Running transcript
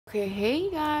Okay, hey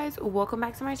guys, welcome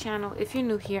back to my channel. If you're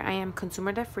new here, I am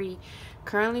consumer debt free,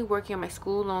 currently working on my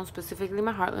school loan, specifically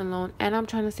my Heartland loan, and I'm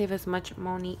trying to save as much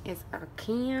money as I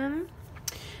can.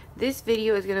 This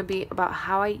video is going to be about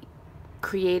how I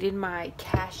created my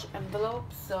cash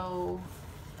envelope. So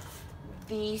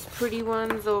these pretty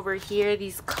ones over here,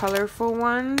 these colorful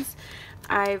ones,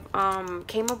 I've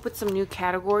came up with some new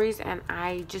categories and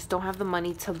I just don't have the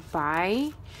money to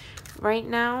buy right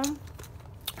now.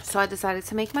 So I decided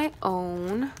to make my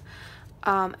own,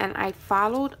 and I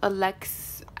followed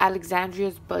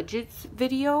Alexandria's budgets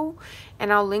video,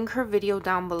 and I'll link her video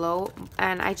down below.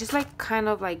 And I just kind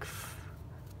of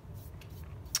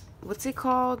what's it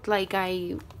called,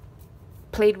 I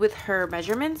played with her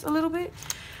measurements a little bit.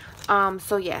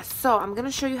 So yes, so I'm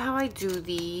gonna show you how I do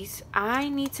these. I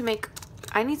need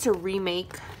to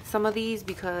remake some of these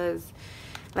because,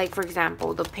 like, for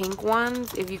example, the pink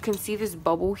ones, if you can see this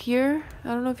bubble here, I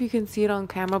don't know if you can see it on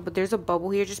camera, but there's a bubble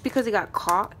here just because it got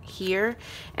caught here,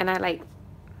 and I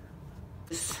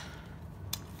just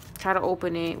try to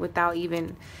open it without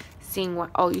even seeing what,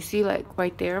 oh, you see,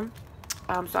 right there.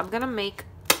 So I'm gonna make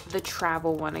the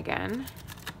travel one again.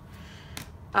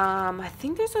 I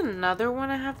think there's another one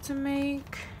I have to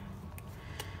make.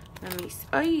 Let me see.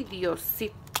 Ay,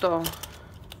 Diosito.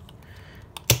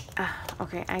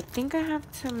 Okay, I think I have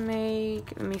to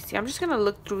make, let me see, I'm just gonna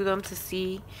look through them to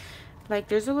see.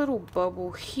 There's a little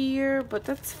bubble here, but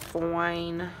that's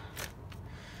fine.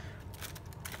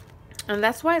 And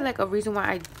that's why, a reason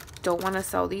why I don't want to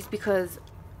sell these, because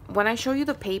when I show you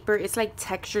the paper, it's like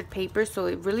textured paper, so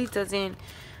it really doesn't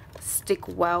stick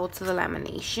well to the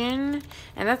lamination.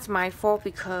 And that's my fault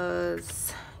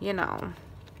because, you know,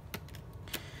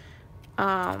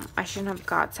 I shouldn't have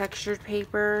got textured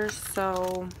paper.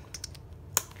 So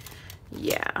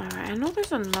yeah, I know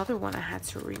there's another one I had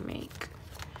to remake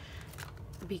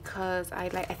because I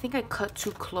think I cut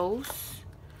too close,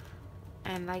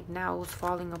 and now it's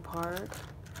falling apart.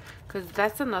 Because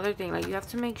that's another thing, you have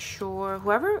to make sure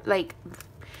whoever,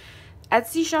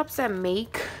 Etsy shops that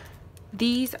make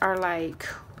these are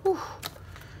whew,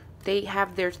 they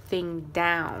have their thing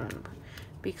down.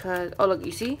 Because, oh, look,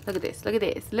 you see, look at this, look at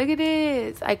this, look at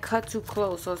this, I cut too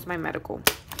close, so it's my medical.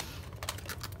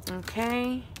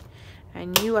 Okay, I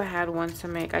knew I had one to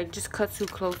make. I just cut too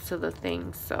close to the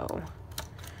thing. So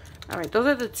all right, those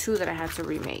are the two that I had to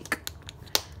remake.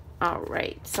 All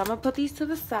right, so I'm gonna put these to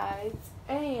the sides,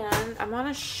 and I'm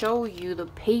gonna show you the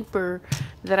paper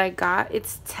that I got.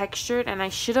 It's textured, and I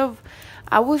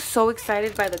was so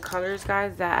excited by the colors,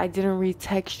 guys, that I didn't read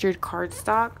textured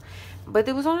cardstock. But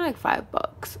it was only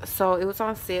 $5, so it was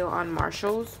on sale on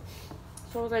Marshall's.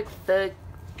 So I was like,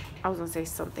 I was gonna say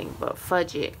something, but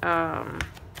fudge it.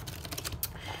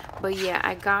 But yeah,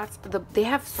 I got they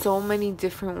have so many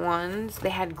different ones. They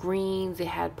had greens, they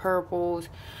had purples.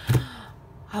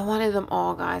 I wanted them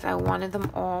all, guys. I wanted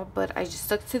them all, but I just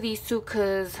stuck to these two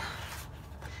because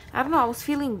I don't know, I was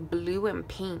feeling blue and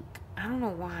pink. I don't know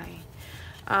why.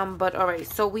 But all right,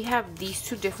 so we have these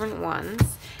two different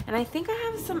ones, and I think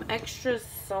I have some extras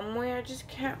somewhere. I just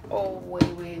can't. Oh, wait.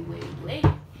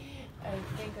 I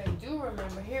think I do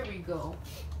remember. Here we go.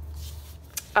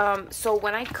 So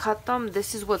when I cut them,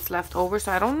 this is what's left over.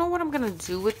 So I don't know what I'm gonna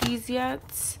do with these yet,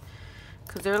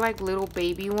 because they're like little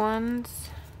baby ones.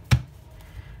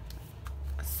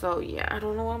 So yeah, I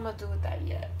don't know what I'm gonna do with that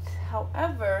yet.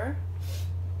 However,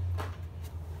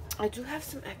 I do have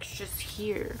some extras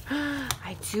here.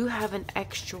 I do have an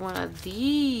extra one of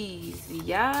these.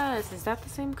 Yes, is that the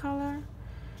same color?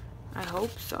 I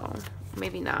hope so.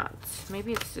 Maybe not.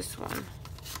 Maybe it's this one.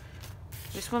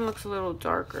 This one looks a little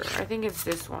darker. I think it's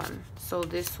this one. So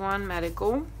this one,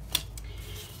 medical.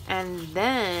 And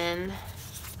then,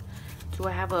 do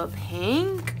I have a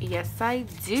pink? Yes, I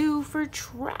do, for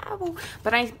travel.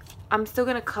 But I'm still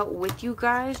gonna cut with you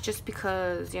guys just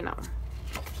because, you know,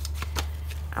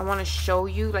 I want to show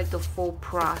you the full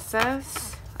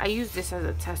process. I use this as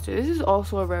a tester. This is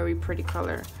also a very pretty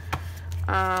color.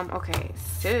 Okay,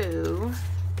 so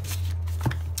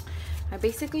I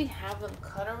basically have them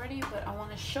cut already, but I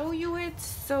want to show you it.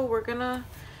 So we're gonna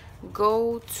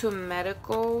go to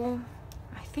medical.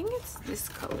 I think it's this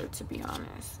color, to be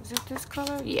honest. Is it this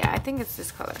color? Yeah, I think it's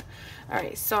this color. All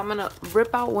right, so I'm gonna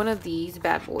rip out one of these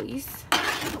bad boys.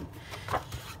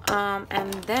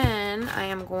 And then I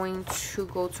am going to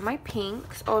go to my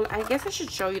pinks. Oh, I guess I should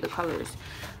show you the colors.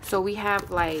 So we have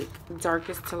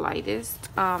darkest to lightest.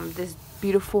 This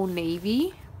beautiful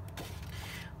navy.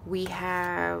 We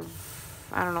have,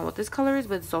 I don't know what this color is,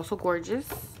 but it's also gorgeous.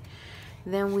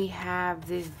 Then we have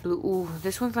this blue. Ooh,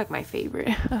 this one's my favorite.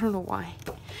 I don't know why.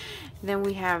 Then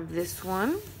we have this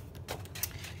one.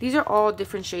 These are all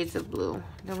different shades of blue.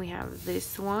 Then we have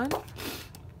this one.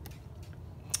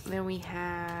 Then we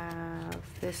have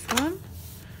this one.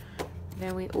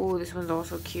 Then we, oh, this one's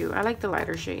also cute. I like the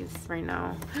lighter shades right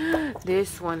now.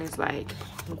 This one is like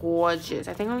gorgeous.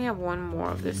 I think I only have one more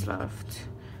of this left,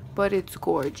 but it's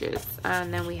gorgeous.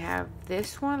 And then we have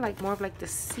this one, like more of like the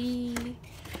sea,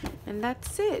 and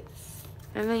that's it.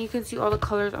 And then you can see all the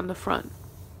colors on the front.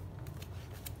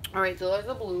 All right, so there's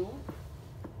the blue.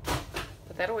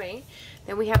 Put that away.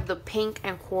 Then we have the pink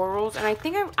and corals, and I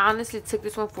think I honestly took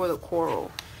this one for the coral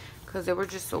because they were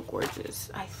just so gorgeous.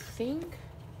 I think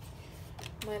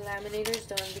my laminator's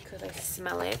done because I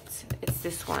smell it. It's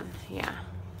this one, yeah.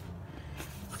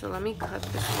 So let me cut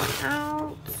this one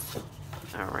out.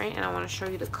 All right, and I want to show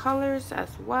you the colors as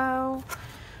well.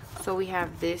 So we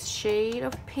have this shade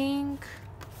of pink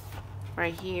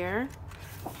right here.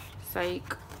 It's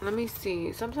like, let me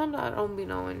see. Sometimes I don't be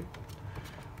knowing.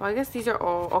 Well, I guess these are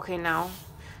all okay now.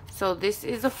 So this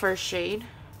is the first shade.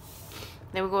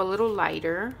 Then we go a little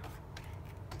lighter.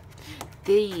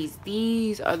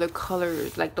 These are the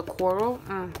colors, like the coral,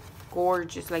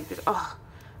 gorgeous, like this. Oh,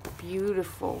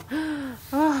 beautiful.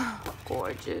 Oh,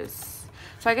 gorgeous.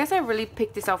 So I guess I really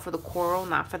picked this out for the coral,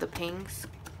 not for the pinks.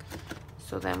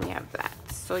 So then we have that.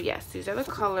 So yes, these are the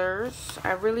colors.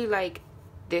 I really like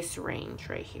this range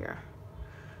right here,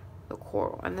 the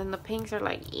coral. And then the pinks are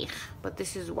like, eek, but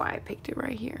this is why I picked it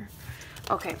right here.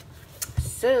 Okay,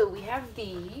 so we have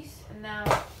these. Now,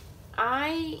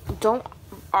 I don't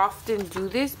often do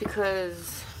this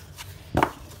because,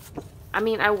 I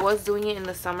mean, I was doing it in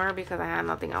the summer because I had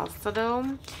nothing else to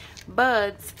do.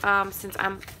 But since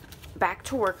I'm back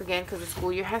to work again because the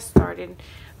school year has started,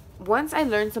 once I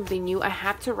learn something new, I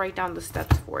have to write down the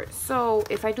steps for it. So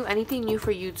if I do anything new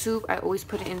for YouTube, I always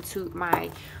put it into my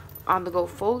on-the-go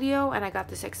folio, and I got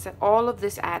this all of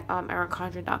this at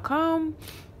erincondren.com.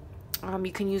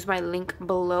 You can use my link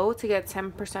below to get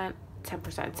 10%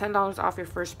 $10 off your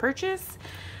first purchase.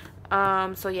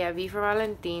 So yeah, V for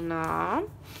Valentina.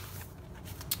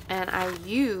 And I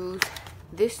use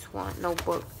this one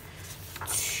notebook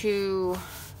to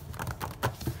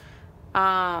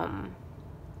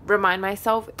remind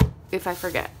myself if I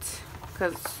forget,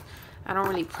 because I don't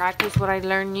really practice what I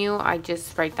learn new. I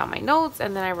just write down my notes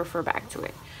and then I refer back to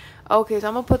it. Okay, so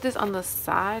I'm gonna put this on the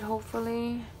side,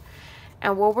 hopefully.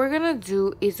 And what we're gonna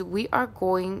do is we are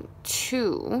going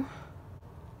to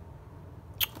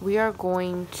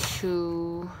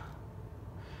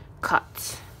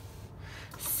cut.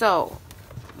 So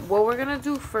what we're gonna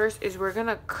do first is we're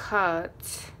gonna cut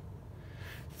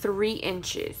 3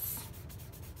 inches.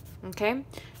 Okay,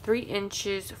 3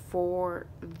 inches for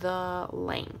the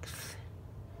length.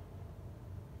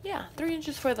 Yeah, 3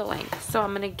 inches for the length. So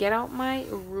I'm gonna get out my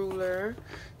ruler,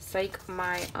 psych,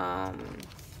 my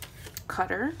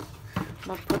cutter. I'm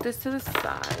gonna put this to the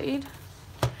side,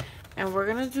 and we're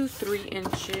gonna do 3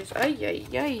 inches. Ay, ay,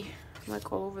 ay. I'm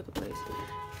like all over the place.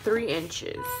 3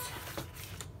 inches.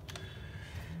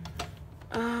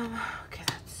 Okay,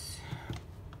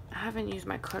 I haven't used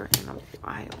my cutter in a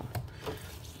while.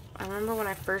 I remember when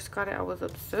I first got it, I was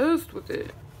obsessed with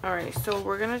it. All right, so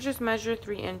we're gonna just measure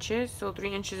 3 inches. So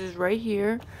 3 inches is right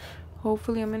here.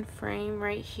 Hopefully I'm in frame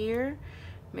right here.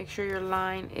 Make sure your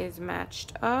line is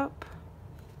matched up.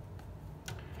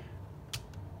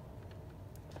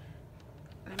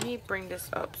 Let me bring this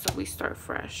up so we start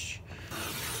fresh.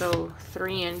 So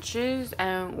 3 inches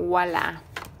and voila.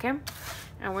 Okay,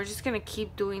 and we're just gonna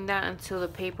keep doing that until the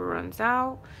paper runs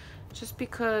out, just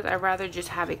because I'd rather just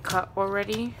have it cut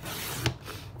already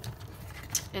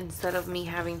instead of me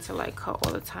having to like cut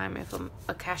all the time if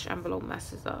a cash envelope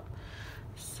messes up.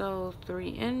 So 3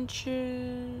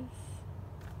 inches,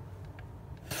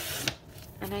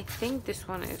 and I think this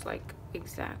one is like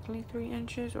exactly 3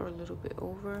 inches or a little bit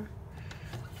over.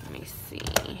 Let me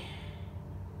see.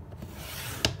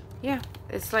 Yeah,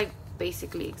 it's like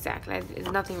basically exactly, it's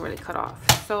nothing really cut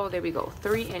off. So there we go,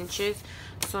 3 inches.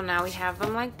 So now we have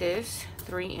them like this,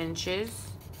 3 inches.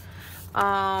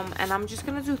 And I'm just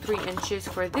gonna do 3 inches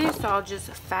for this, so I'll just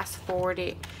fast forward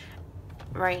it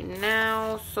right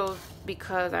now, so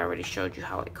because I already showed you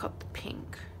how I cut the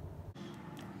pink.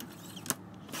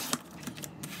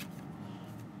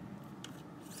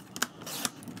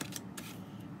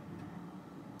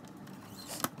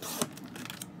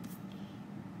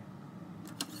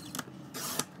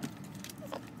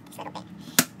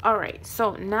 All right,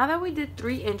 so now that we did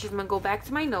 3 inches, I'm gonna go back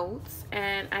to my notes,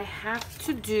 and I have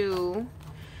to do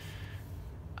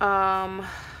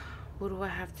what do I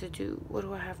have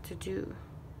to do?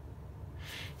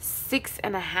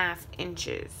 6.5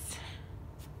 inches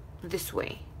this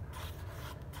way,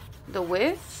 the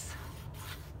width,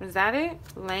 Is that it?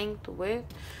 Length,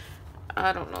 width,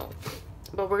 I don't know,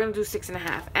 but we're gonna do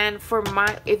 6.5. And for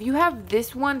my, if you have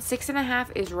this one,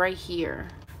 6.5 is right here.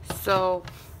 So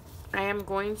I am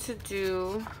going to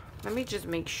do, let me just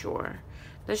make sure.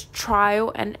 Let's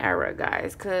trial and error,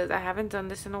 guys, because I haven't done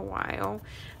this in a while.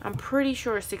 I'm pretty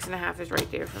sure 6.5 is right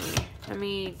there for me. Let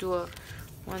me do a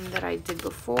one that I did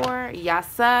before.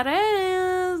 Yes, it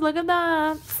is. Look at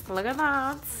that. Look at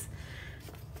that.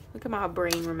 Look at my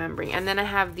brain remembering. And then I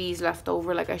have these left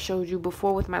over like I showed you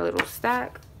before with my little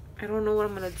stack. I don't know what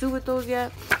I'm going to do with those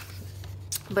yet.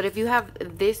 But if you have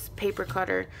this paper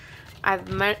cutter, I've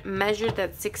measured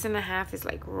that 6.5 is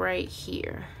like right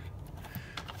here.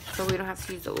 So we don't have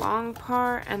to use the long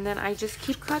part. And then I just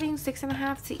keep cutting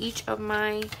 6.5 to each of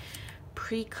my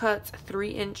pre-cut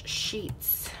 3-inch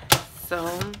sheets.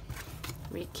 So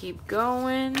we keep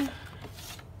going.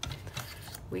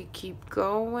 We keep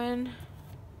going.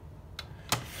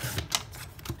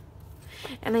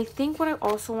 And I think what I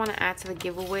also want to add to the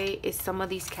giveaway is some of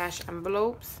these cash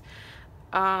envelopes.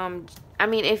 I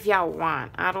mean, if y'all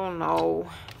want, I don't know,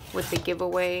 with the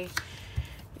giveaway,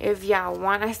 if y'all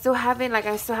want. I still haven't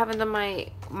done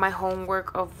my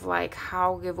homework of like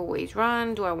how giveaways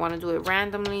run. Do I want to do it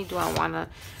randomly? Do I want to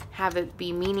have it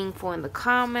be meaningful in the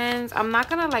comments? I'm not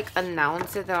gonna like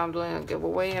announce it that I'm doing a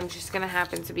giveaway. I'm just gonna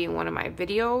happen to be in one of my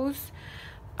videos.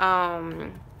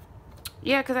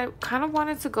 Yeah, because I kind of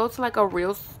wanted to go to like a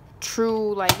real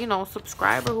true, like, you know,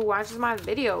 subscriber who watches my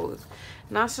videos,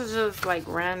 not just like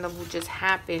random who just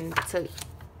happen to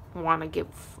want to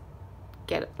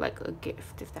get like a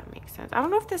gift, if that makes sense. I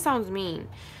don't know if this sounds mean,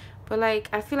 but like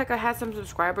I feel like I had some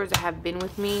subscribers that have been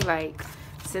with me like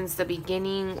since the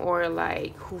beginning, or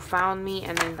like who found me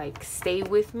and then like stay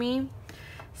with me.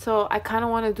 So I kind of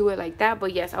want to do it like that.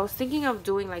 But yes, I was thinking of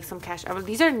doing like some cash. I mean,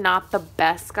 these are not the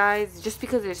best, guys, just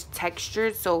because it's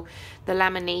textured, so the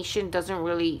lamination doesn't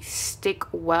really stick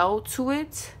well to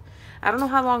it. I don't know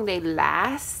how long they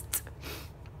last,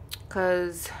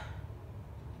 because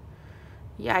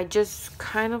yeah, I just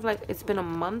kind of like, it's been a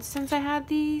month since I had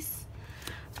these.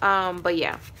 But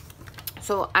yeah,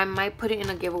 so I might put it in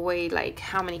a giveaway, like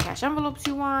how many cash envelopes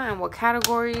you want and what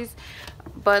categories.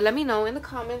 But let me know in the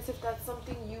comments if that's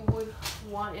something you would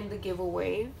want in the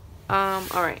giveaway. All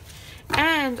right.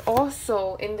 And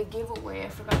also in the giveaway, I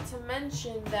forgot to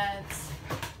mention that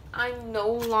I'm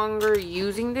no longer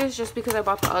using this just because I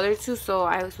bought the other two. So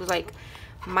I was like,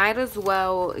 might as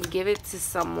well give it to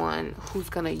someone who's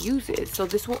gonna use it. So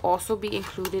this will also be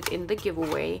included in the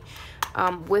giveaway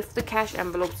with the cash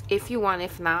envelopes if you want.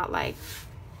 If not, like,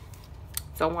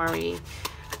 don't worry,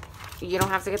 you don't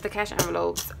have to get the cash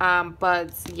envelopes.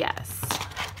 But yes,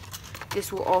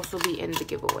 this will also be in the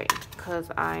giveaway because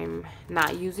I'm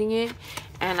not using it.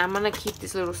 And I'm gonna keep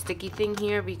this little sticky thing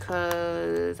here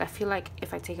because I feel like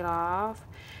if I take it off,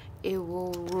 it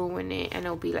will ruin it and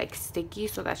it'll be like sticky.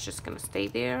 So that's just gonna stay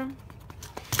there.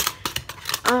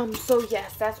 So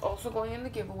yes, that's also going in the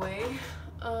giveaway.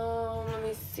 Let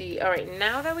me see. All right,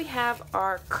 now that we have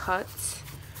our cut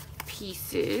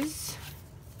pieces,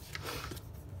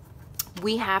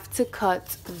 we have to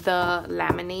cut the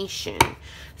lamination.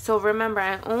 So remember,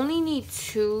 I only need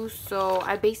 2, so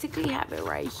I basically have it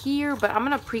right here, but I'm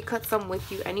gonna pre-cut some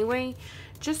with you anyway,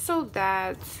 just so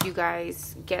that you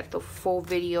guys get the full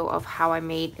video of how I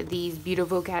made these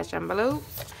beautiful cash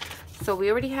envelopes. So we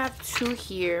already have 2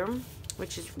 here,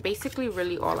 which is basically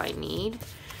really all I need.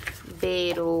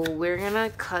 Pero we're gonna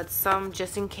cut some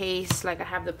just in case, like I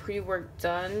have the pre-work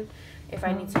done if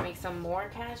I need to make some more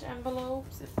cash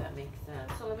envelopes, if that makes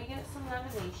sense. So let me get some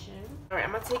lamination. All right,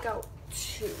 I'm gonna take out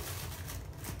 2.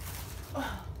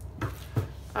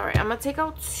 All right, I'm gonna take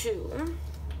out 2.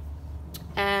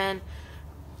 And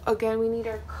again, we need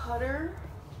our cutter.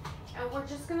 And we are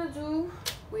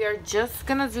just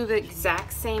gonna do the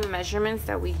exact same measurements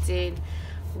that we did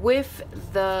with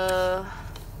the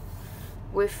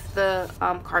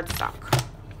cardstock.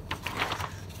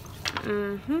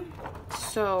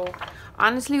 So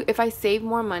honestly, if I save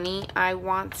more money, I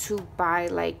want to buy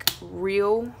like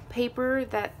real paper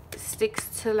that sticks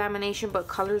to lamination, but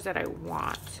colors that I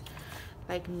want,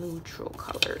 like neutral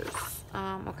colors.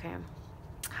 Okay,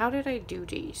 how did I do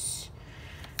these?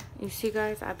 You see,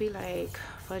 guys, I'd be like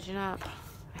fudging up.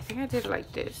 I think I did it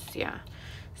like this. Yeah,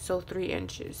 so 3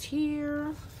 inches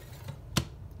here.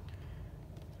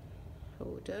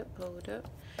 Hold up.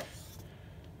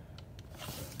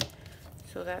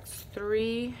 So that's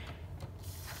 3.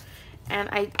 And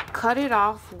I cut it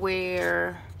off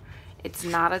where it's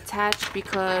not attached,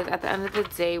 because at the end of the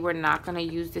day, we're not going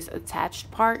to use this attached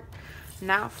part,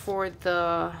 not for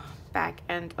the back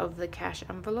end of the cash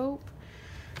envelope.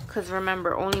 because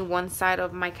remember, only one side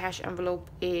of my cash envelope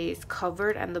is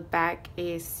covered and the back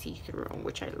is see-through,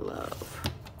 which I love.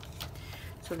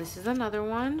 So this is another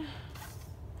one.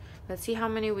 Let's see how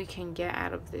many we can get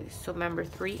out of this. So remember,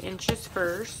 3 inches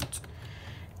first.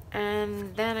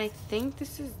 And then I think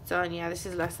this is done. Yeah, this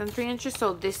is less than 3 inches.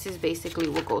 So this is basically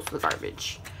what goes to the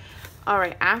garbage. All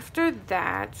right, after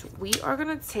that, we are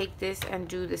going to take this and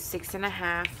do the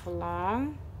 6.5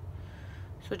 long.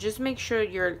 So just make sure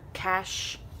your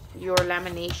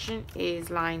lamination is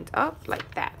lined up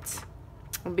like that.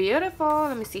 Beautiful.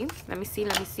 Let me see. Let me see.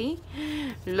 Let me see.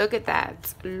 Look at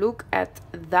that. Look at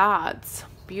that.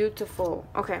 Beautiful.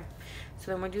 Okay.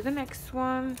 So then we'll do the next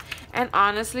one. And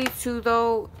honestly, too,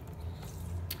 though,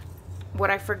 what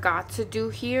I forgot to do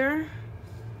here.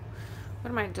 What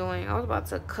am I doing? I was about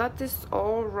to cut this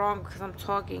all wrong because I'm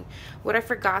talking. What I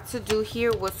forgot to do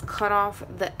here was cut off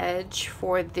the edge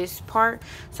for this part.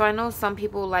 So I know some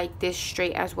people like this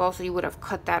straight as well, so you would have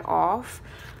cut that off.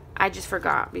 I just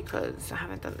forgot because I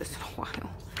haven't done this in a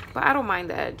while. But I don't mind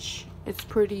the edge. It's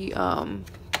pretty,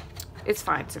 it's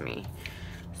fine to me.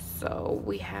 So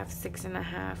we have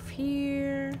 6.5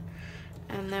 here.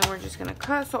 And then we're just going to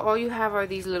cut. So all you have are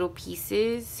these little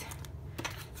pieces.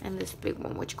 And this big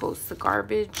one, which goes to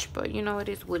garbage. But you know, it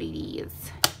is what it is.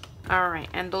 Alright,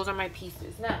 and those are my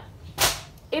pieces. Now,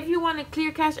 if you wanted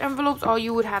clear cash envelopes, all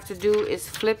you would have to do is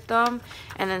flip them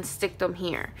and then stick them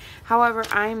here. However,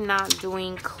 I'm not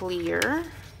doing clear.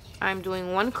 I'm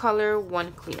doing one color,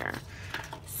 one clear.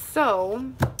 So,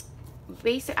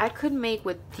 basically, I could make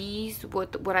with these,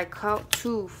 what I cut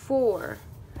 2, 4,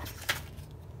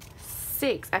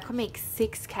 6. I could make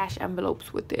 6 cash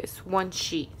envelopes with this one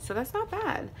sheet, so that's not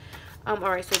bad. All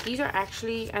right, so these are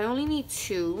actually, I only need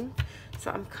 2, so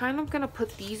I'm kind of gonna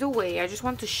put these away. I just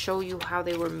want to show you how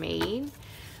they were made,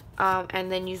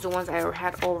 and then use the ones I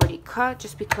had already cut,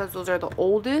 just because those are the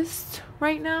oldest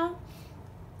right now.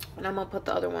 And I'm gonna put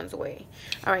the other ones away.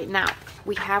 All right, now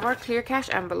we have our clear cash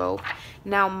envelope.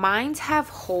 Now mine have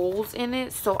holes in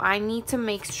it, so I need to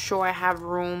make sure I have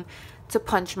room to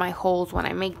punch my holes when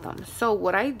I make them. So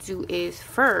what I do is,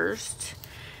 first,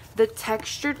 the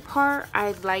textured part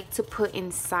I'd like to put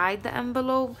inside the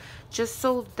envelope, just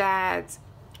so that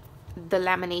the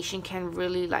lamination can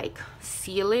really like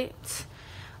seal it,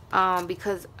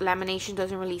 because lamination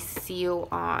doesn't really seal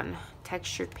on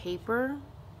textured paper.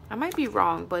 I might be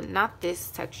wrong, but not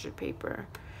this textured paper.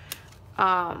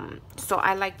 So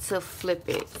I like to flip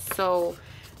it. So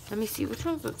let me see, which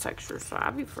one's the texture? So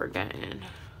I'll be forgetting.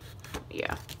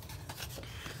 Yeah.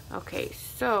 Okay,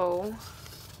 so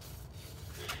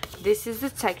this is the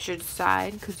textured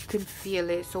side because you can feel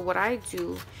it. So what I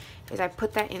do is I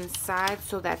put that inside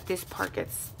so that this part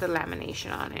gets the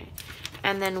lamination on it.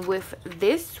 And then with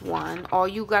this one, all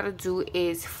you gotta do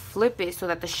is flip it so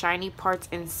that the shiny part's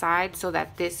inside, so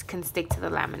that this can stick to the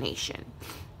lamination,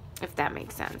 if that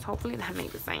makes sense. Hopefully that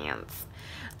makes sense.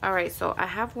 All right, so I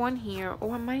have one here.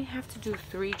 Oh, I might have to do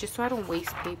 3 just so I don't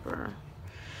waste paper.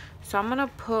 So I'm gonna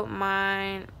put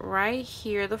mine right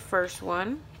here, the first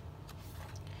one,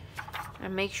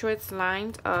 and make sure it's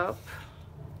lined up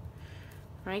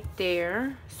right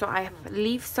there. So I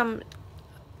leave some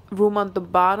room on the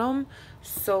bottom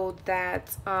so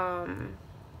that I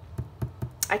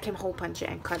can hole punch it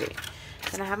and cut it.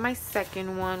 Then I have my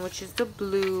second one, which is the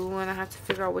blue, and I have to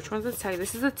figure out which one's the texture.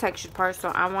 This is the textured part, so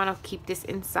I want to keep this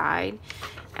inside,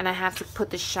 and I have to put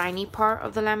the shiny part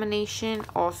of the lamination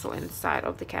also inside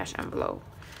of the cash envelope.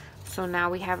 So now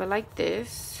we have it like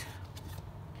this,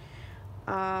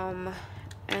 and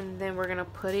then we're gonna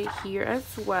put it here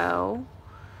as well.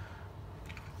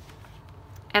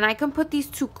 And I can put these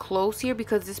too close here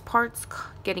because this part's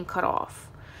getting cut off,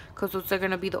 because those are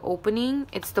going to be the opening.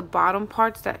 It's the bottom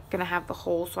parts that are going to have the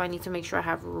hole, so I need to make sure I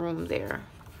have room there.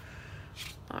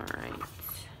 All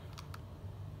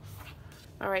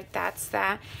right, that's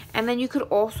that. And then you could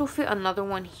also fit another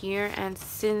one here, and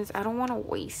since I don't want to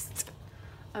waste,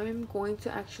 I'm going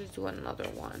to actually do another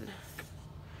one.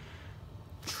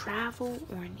 Travel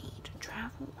or need?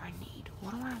 Travel or need?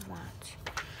 What do I want?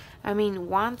 I mean,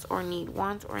 wants or need?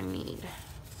 Wants or need?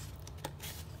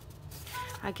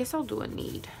 I guess I'll do a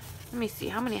need. Let me see.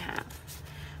 How many I have?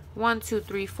 1, 2,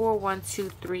 3, 4. 1, 2,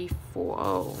 3,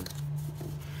 4.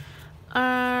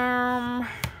 Oh.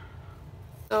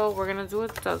 So we're gonna do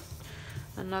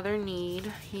another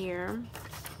need here.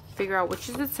 Figure out which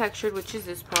is the textured, which is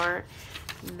this part.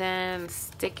 Then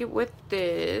stick it with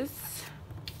this.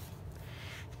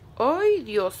 Ay,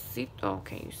 Diosito.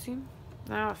 Okay, you see?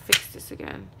 Now I'll fix this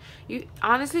again. You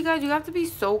honestly, guys, you have to be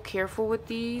so careful with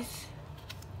these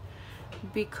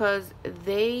because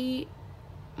they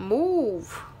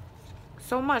move.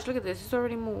 so much. Look at this. It's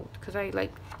already moved because I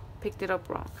like picked it up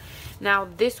wrong. Now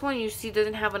this one you see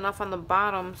doesn't have enough on the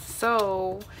bottom,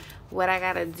 so what I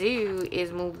gotta do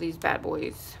is move these bad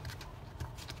boys.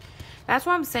 That's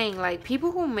what I'm saying. Like,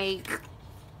 people who make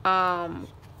oh,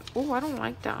 I don't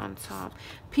like that on top.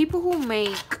 People who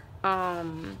make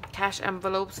cash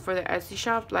envelopes for their Etsy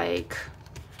shop, like,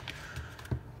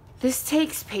 this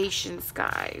takes patience,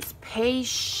 guys.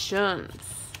 Patience.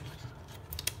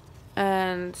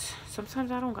 And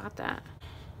sometimes I don't got that.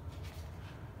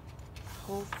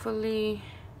 Hopefully,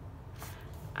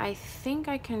 I think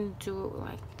I can do it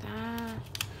like that.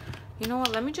 You know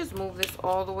what? Let me just move this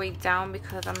all the way down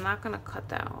because I'm not going to cut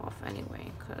that off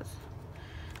anyway because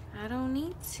I don't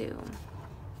need to.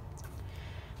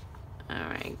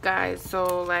 Alright, guys.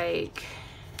 So, like,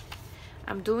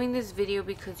 I'm doing this video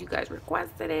because you guys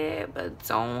requested it, but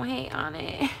don't hate on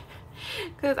it.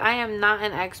 Because I am not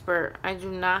an expert. I do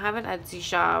not have an Etsy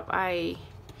shop. I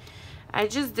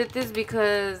just did this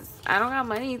because I don't got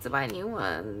money to buy new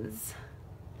ones.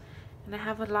 And I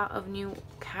have a lot of new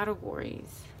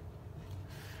categories.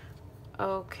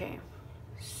 Okay.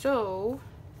 So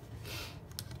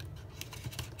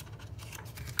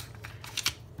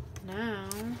now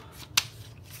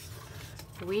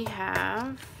we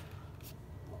have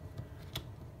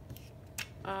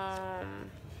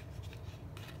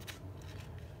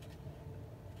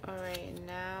alright,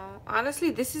 now honestly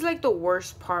this is like the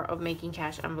worst part of making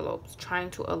cash envelopes, trying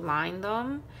to align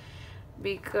them,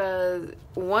 because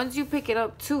once you pick it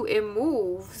up too, it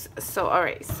moves. So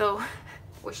alright, so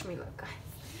wish me luck, guys.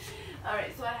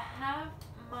 Alright, so I have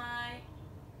my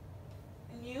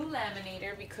new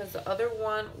laminator because the other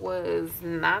one was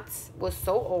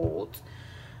so old.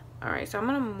 Alright, so I'm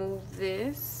gonna move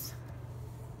this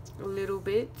a little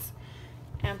bit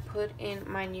and put in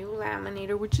my new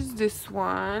laminator, which is this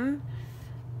one.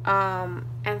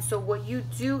 And so what you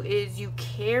do is you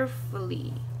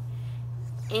carefully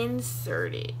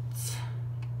insert it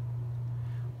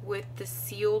with the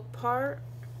sealed part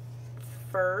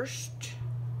first,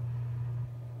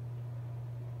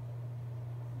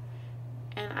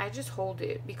 and I just hold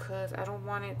it because I don't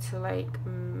want it to like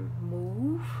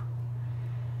move.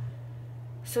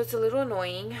 So it's a little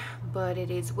annoying, but it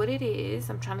is what it is.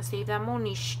 I'm trying to save that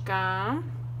MONISHKA.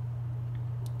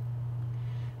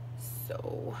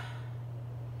 So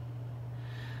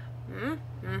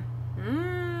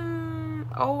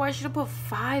oh, I should have put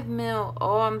 5 mil.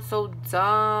 Oh, I'm so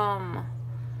dumb.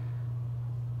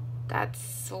 That's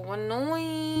so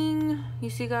annoying. You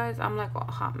see, guys, I'm like a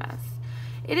hot mess.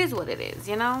 It is what it is,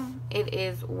 you know? It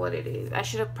is what it is. I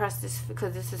should have pressed this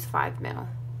because this is 5 mil.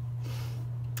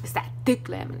 It's that thick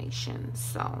lamination,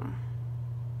 so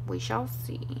we shall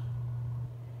see.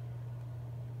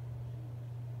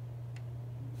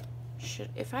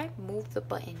 If I move the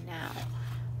button now,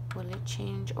 will it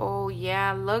change? Oh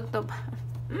yeah, look, the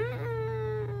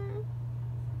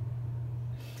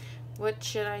what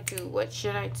should I do? What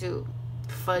should I do?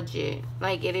 Fudge it.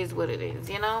 Like, it is what it is,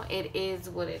 you know? It is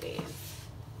what it is.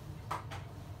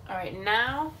 Alright,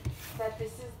 now that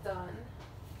this is done,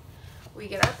 we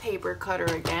get our paper cutter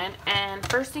again, and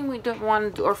first thing we don't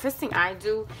want to do, or first thing I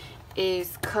do,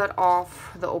 is cut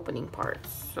off the opening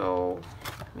parts. So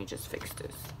let me just fix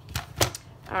this.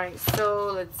 Alright,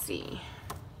 so let's see.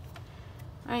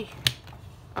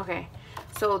 Okay,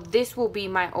 so this will be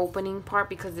my opening part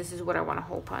because this is what I want to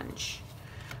hole punch.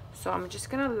 So I'm just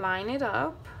gonna line it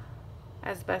up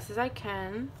as best as I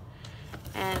can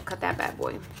and cut that bad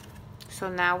boy. So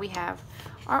now we have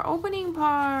our opening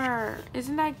part.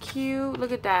 Isn't that cute?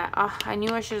 Look at that. I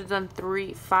knew I should have done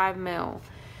 5 mil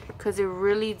because it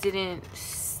really didn't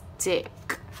stick.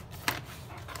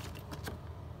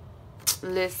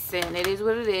 Listen, it is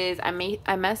what it is. I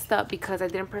messed up because I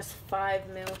didn't press 5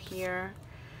 mil here.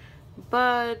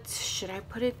 But should I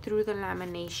put it through the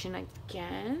lamination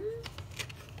again?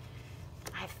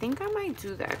 I think I might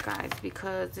do that, guys,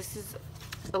 because this is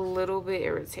a little bit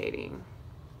irritating.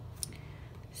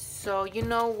 So you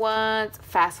know what?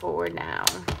 Fast forward now.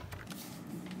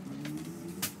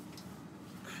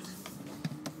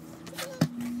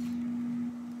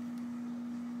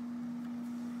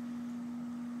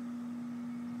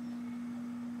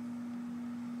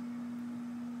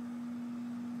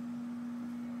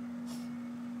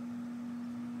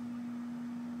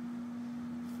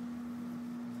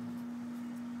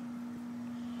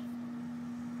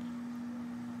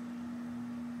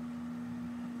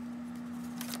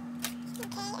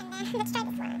 Let's try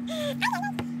this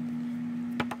one.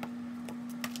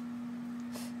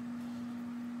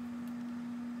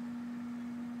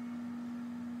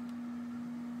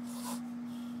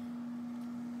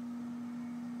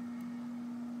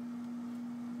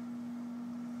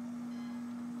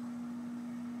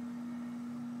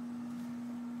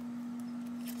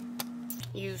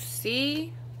 You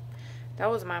see? That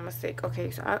was my mistake.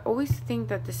 Okay, so I always think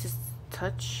that this is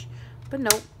touch, but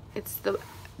nope, it's the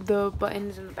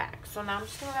buttons in the back. So now I'm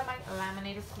just gonna let my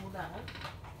laminator cool down.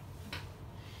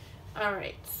 All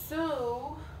right,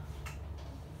 so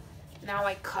now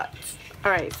I cut.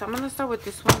 All right, so I'm gonna start with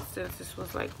this one since this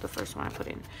was like the first one I put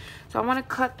in. So I want to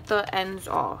cut the ends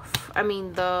off. I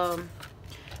mean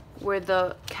where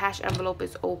the cash envelope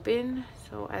is open.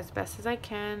 So as best as I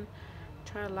can,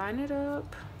 try to line it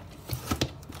up.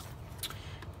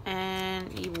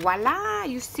 And voila,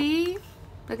 you see?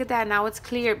 Look at that, now it's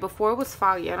clear. Before it was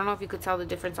foggy. I don't know if you could tell the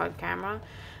difference on camera,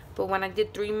 but when I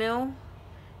did 3 mil,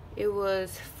 it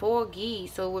was foggy,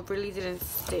 so it really didn't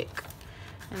stick.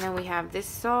 And then we have this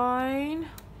side.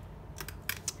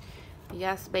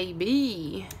 Yes,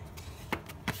 baby.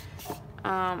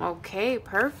 Okay,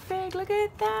 perfect. Look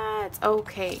at that.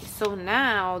 Okay, so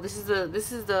now this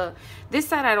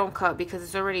side I don't cut because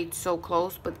it's already so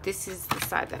close, but this is the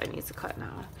side that I need to cut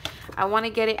now. I want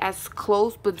to get it as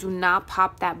close, but do not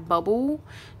pop that bubble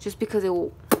just because it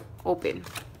will open.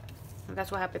 And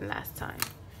that's what happened last time.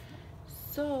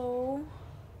 So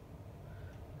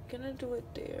I'm gonna do it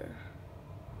there.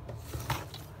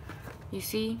 You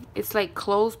see, it's like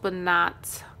close but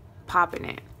not popping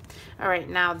it. All right,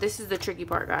 now this is the tricky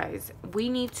part, guys. We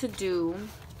need to do,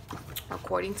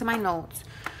 according to my notes,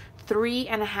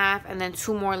 3.5 and then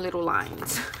 2 more little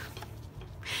lines.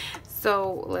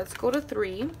 So let's go to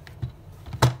 3.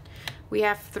 We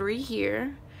have 3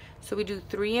 here, so we do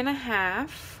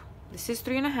 3.5. This is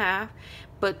 3.5,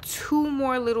 but 2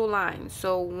 more little lines.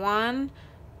 So 1,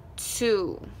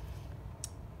 2.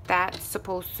 That's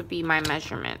supposed to be my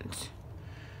measurement.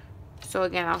 So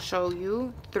again, I'll show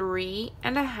you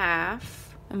 3.5.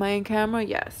 Am I in camera?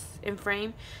 Yes, in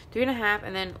frame. 3.5,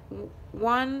 and then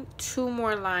 1, 2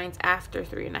 more lines after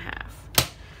 3.5.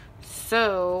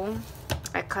 So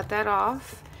I cut that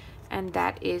off, and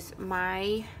that is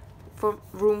my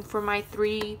room for my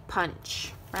 3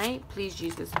 punch, right? Please,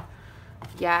 Jesus.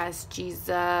 Yes,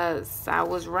 Jesus, I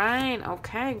was right.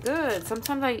 Okay, good.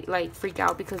 Sometimes I like freak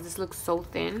out because this looks so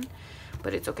thin,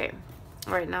 but it's okay.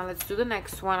 All right, now let's do the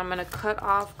next one. I'm gonna cut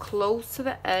off close to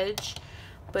the edge,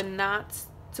 but not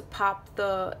to pop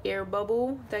the air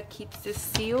bubble that keeps this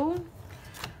sealed.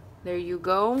 There you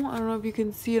go. I don't know if you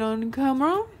can see it on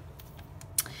camera.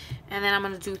 And then I'm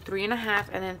gonna do 3.5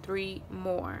 and then 3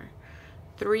 more.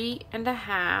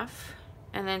 3.5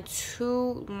 and then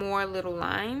 2 more little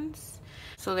lines.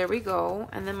 So there we go.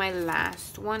 And then my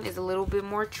last one is a little bit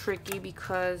more tricky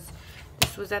because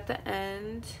this was at the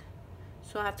end.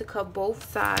 So I have to cut both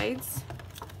sides.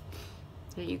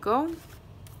 There you go.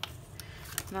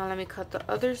 Now let me cut the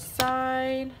other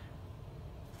side.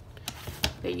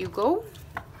 There you go.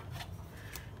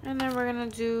 And then we're gonna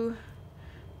do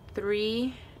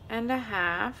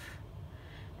 3.5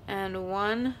 and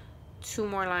 1, 2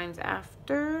 more lines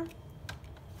after.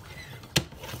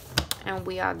 And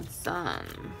we are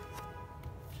done.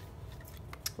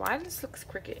 Why this looks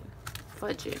crooked?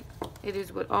 Fudge it. It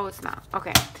is what, oh, it's not.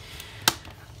 Okay.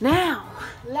 Now,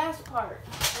 last part.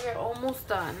 We're almost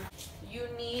done. You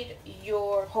need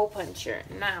your hole puncher.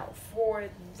 Now, for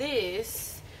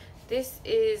this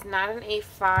is not an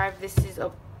A5. This is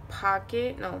a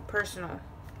pocket, no, personal.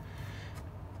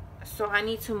 So I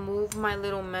need to move my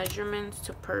little measurements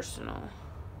to personal.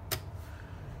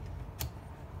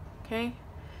 Okay.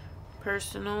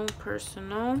 Personal.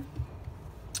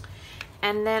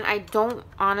 And then I don't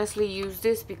honestly use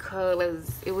this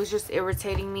because it was just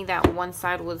irritating me that one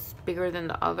side was bigger than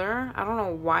the other. I don't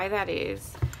know why that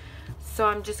is. So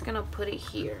I'm just gonna put it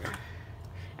here.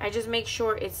 I just make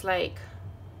sure it's like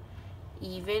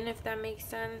even, if that makes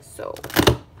sense. So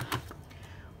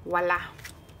voila.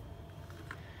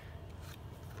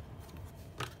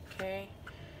 Okay,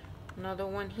 another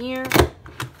one here.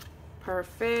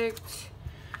 Perfect.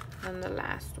 And the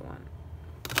last one.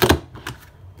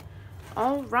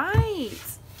 All right,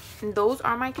 and those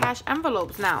are my cash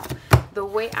envelopes. Now, the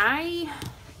way I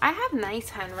have nice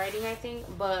handwriting, I think,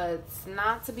 but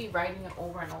not to be writing it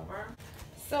over and over.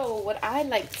 So what I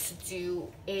like to do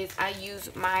is I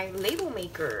use my label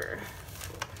maker.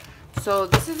 So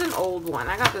this is an old one.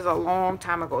 I got this a long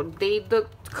time ago. They look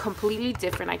completely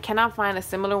different. I cannot find a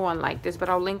similar one like this, but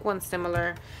I'll link one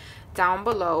similar down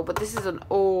below. But this is an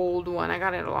old one. I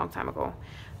got it a long time ago.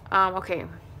 Okay,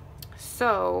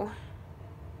 so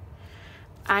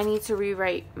I need to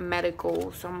rewrite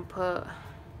medical, so I'm gonna put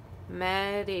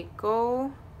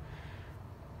medical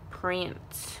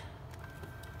print.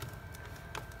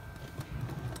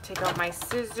 Take out my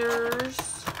scissors.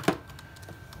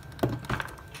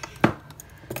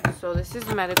 So this is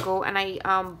medical, and I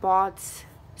bought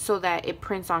so that it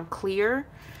prints on clear,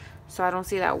 so I don't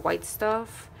see that white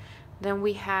stuff. Then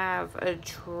we have a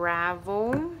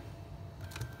travel.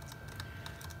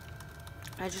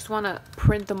 I just want to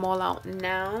print them all out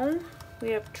now.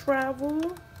 We have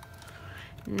travel.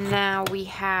 Now we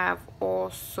have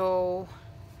also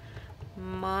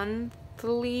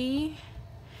monthly.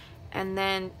 And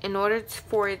then in order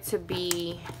for it to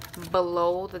be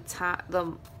below the top,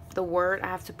 the word, I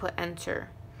have to put enter.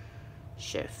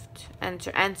 Shift,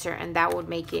 enter, enter. And that would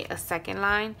make it a second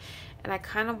line. And I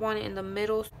kind of want it in the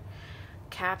middle.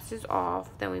 Caps is off.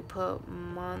 Then we put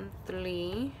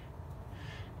monthly.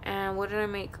 And what did I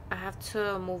make? I have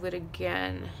to move it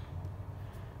again.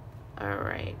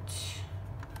 Alright.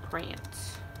 Print.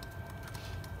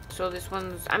 So this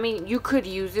one's, I mean, you could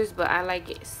use this, but I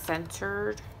like it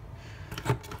centered.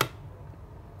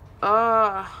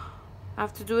 I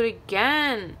have to do it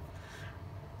again.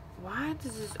 Why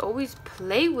does this always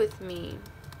play with me?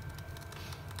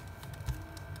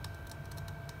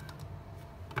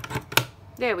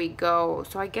 There we go.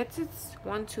 So I guess it's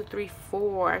 1, 2, 3,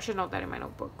 4. I should note that in my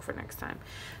notebook for next time.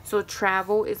 So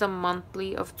travel is a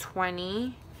monthly of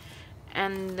 20.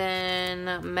 And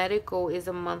then medical is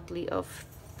a monthly of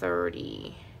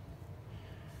 30.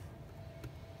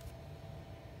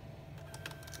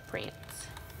 Print.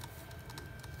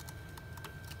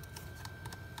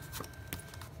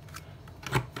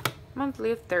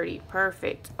 Monthly of 30.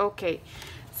 Perfect. Okay.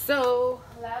 So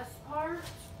last part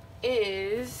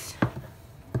is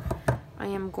I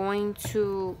am going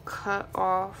to cut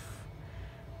off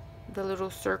the little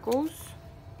circles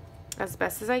as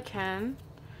best as I can.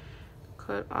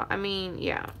 Cut off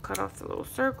the little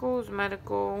circles.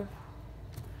 Medical.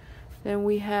 Then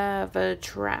we have a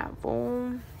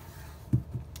travel.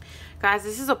 Guys,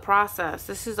 this is a process.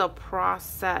 This is a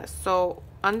process. So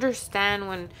understand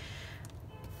when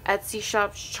Etsy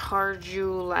shops charge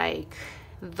you like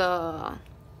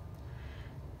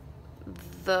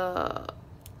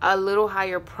a little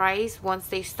higher price once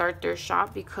they start their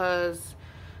shop, because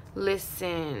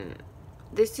listen,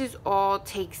 this is all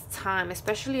takes time,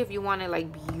 especially if you want it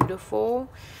like beautiful,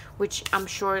 which I'm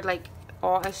sure like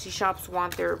all Etsy shops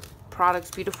want their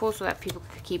products beautiful so that people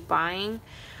can keep buying.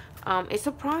 It's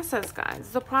a process, guys.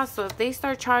 It's a process. So if they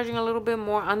start charging a little bit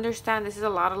more, understand this is a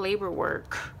lot of labor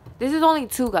work. This is only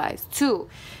 2, guys. 2.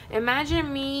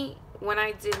 Imagine me when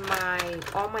I did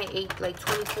all my 8, like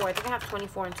 24. I think I have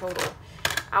 24 in total.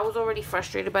 I was already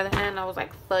frustrated by the end. I was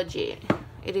like, fudge it.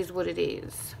 It is what it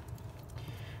is.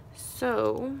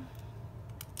 So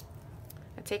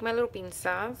I take my little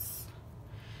pinzas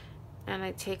and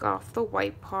I take off the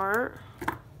white part.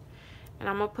 And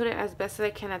I'm going to put it as best as I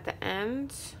can at the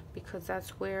end, because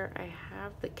that's where I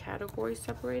have the category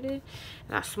separated.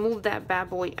 And I smooth that bad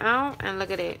boy out, and look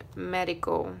at it,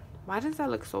 medical. Why does that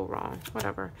look so wrong?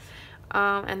 Whatever.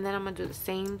 And then I'm gonna do the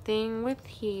same thing with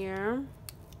here.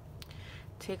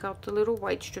 Take out the little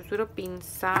white strips with a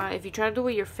pinza. If you try to do it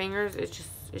with your fingers, it's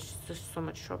just so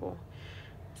much trouble.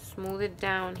 Smooth it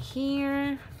down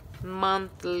here.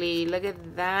 Monthly. Look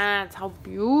at that. How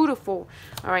beautiful.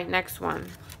 All right, next one.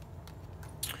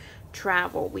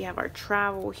 Travel. We have our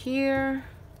travel here,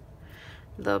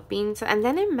 the beans, and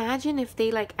then imagine if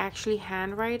they like actually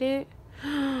handwrite it.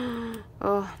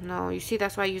 Oh no, you see,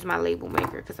 that's why I use my label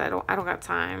maker, because I don't got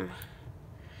time.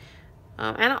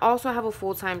 And I also have a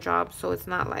full-time job, so it's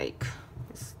not like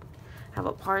I have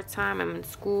a part-time. I'm in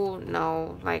school.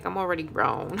 No, like I'm already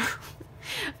grown.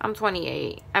 I'm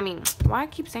 28. I mean, why I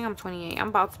keep saying I'm 28? I'm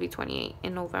about to be 28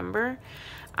 in November.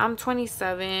 I'm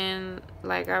 27.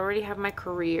 Like, I already have my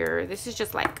career. This is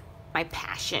just like my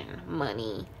passion.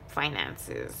 Money,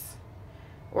 finances,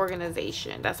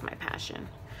 organization. That's my passion.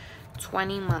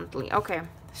 20 monthly. Okay,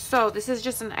 so this is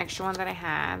just an extra one that I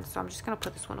had, so I'm just gonna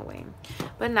put this one away.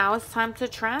 But now it's time to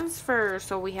transfer.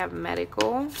 So we have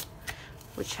medical,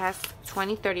 which has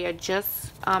 2030. I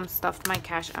just stuffed my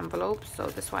cash envelope, so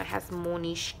this one has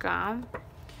MONISHKA.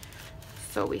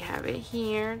 So we have it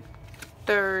here,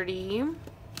 30.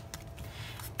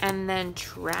 And then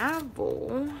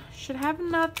travel should have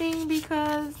nothing,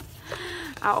 because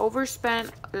I overspent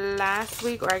last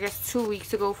week, or I guess 2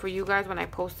 weeks ago for you guys when I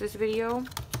post this video.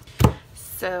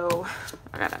 So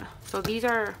so these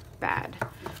are bad.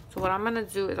 So what I'm gonna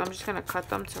do is I'm just gonna cut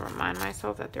them to remind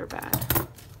myself that they're bad.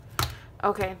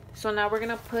 Okay, so now we're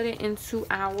gonna put it into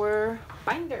our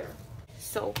binder.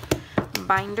 So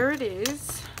binder it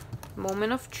is.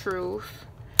 Moment of truth.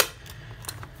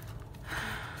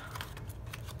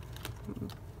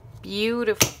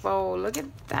 beautiful. Look at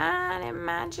that. It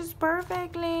matches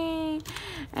perfectly.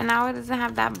 And now it doesn't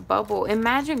have that bubble.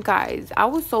 Imagine, guys, I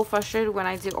was so frustrated when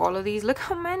I did all of these. Look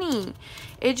how many.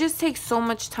 It just takes so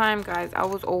much time, guys. I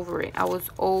was over it. I was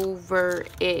over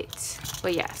it.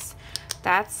 But yes,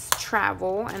 that's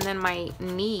travel. And then my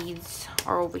needs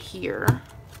are over here.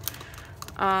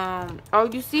 Oh,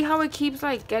 you see how it keeps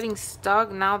like getting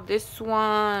stuck? Now this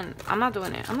one, I'm not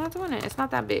doing it. I'm not doing it. It's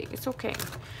not that big. It's okay.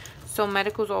 So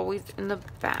medical's always in the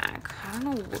back. I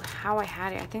don't know how I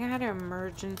had it. I think I had an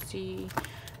emergency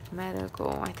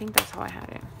medical. I think that's how I had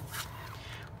it.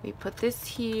 We put this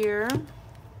here.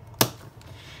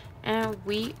 And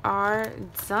we are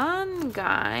done,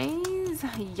 guys.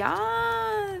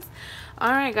 Yes.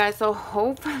 Alright, guys. So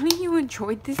hopefully you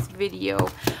enjoyed this video.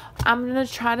 I'm gonna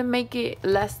try to make it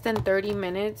less than 30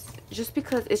 minutes just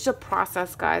because it's a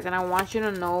process, guys, and I want you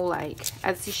to know, like,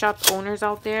 Etsy shop owners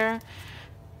out there,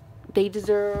 they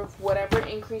deserve whatever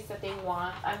increase that they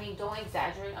want. I mean, don't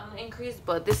exaggerate on the increase,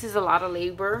 but this is a lot of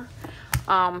labor.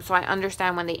 So I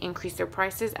understand when they increase their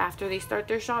prices after they start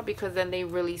their shop, because then they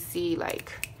really see,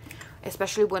 like,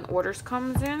 especially when orders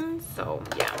comes in. So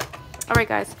yeah. Alright,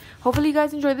 guys, hopefully you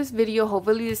guys enjoyed this video.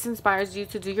 Hopefully this inspires you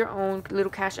to do your own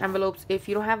little cash envelopes if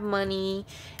you don't have money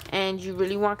and you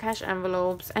really want cash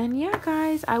envelopes. And yeah,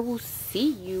 guys, I will see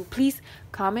you. Please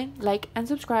comment, like, and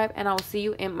subscribe, and I'll see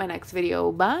you in my next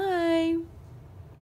video. Bye.